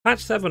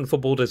Patch 7 for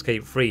Baldur's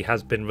Gate 3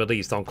 has been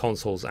released on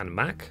consoles and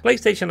Mac.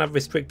 PlayStation have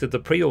restricted the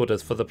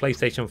pre-orders for the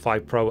PlayStation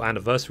 5 Pro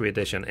Anniversary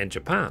Edition in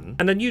Japan,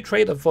 and a new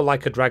trailer for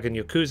Like A Dragon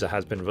Yakuza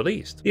has been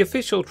released. The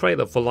official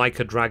trailer for Like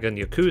A Dragon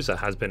Yakuza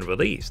has been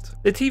released.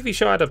 The TV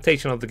show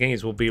adaptation of the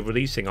games will be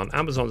releasing on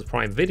Amazon's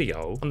Prime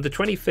Video on the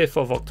 25th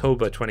of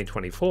October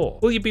 2024.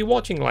 Will you be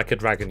watching Like A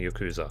Dragon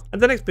Yakuza? And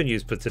the next bit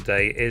news for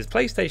today is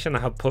PlayStation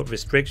have put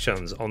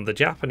restrictions on the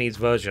Japanese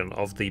version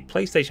of the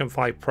PlayStation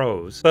 5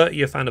 Pro's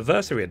 30th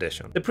Anniversary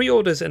Edition. The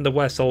pre-orders in the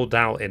West sold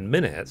out in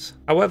minutes.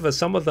 However,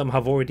 some of them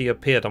have already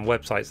appeared on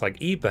websites like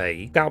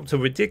eBay, scalped to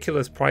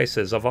ridiculous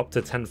prices of up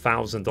to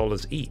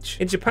 $10,000 each.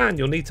 In Japan,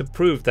 you'll need to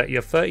prove that you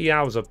have 30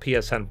 hours of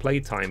PSN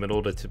playtime in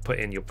order to put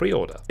in your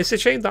pre-order. It's a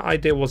shame that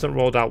idea wasn't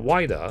rolled out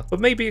wider, but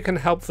maybe it can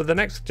help for the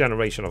next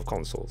generation of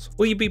consoles.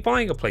 Will you be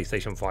buying a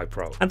PlayStation 5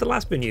 Pro? And the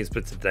last bit news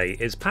for today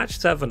is patch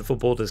 7 for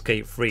Baldur's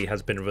Gate 3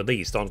 has been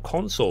released on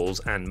consoles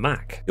and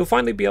Mac. You'll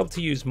finally be able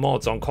to use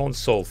mods on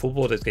console for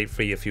Baldur's Gate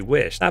 3 if you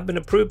wish that have been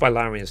approved by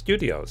Larian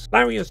Studios.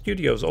 Larian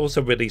Studios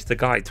also released a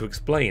guide to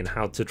explain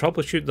how to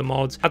troubleshoot the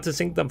mods, how to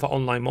sync them for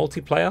online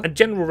multiplayer, and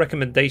general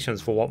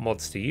recommendations for what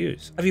mods to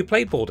use. Have you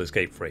played Baldur's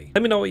Gate 3?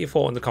 Let me know what you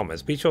thought in the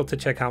comments. Be sure to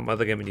check out my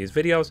other gaming news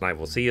videos, and I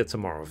will see you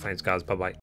tomorrow. Thanks guys, bye bye.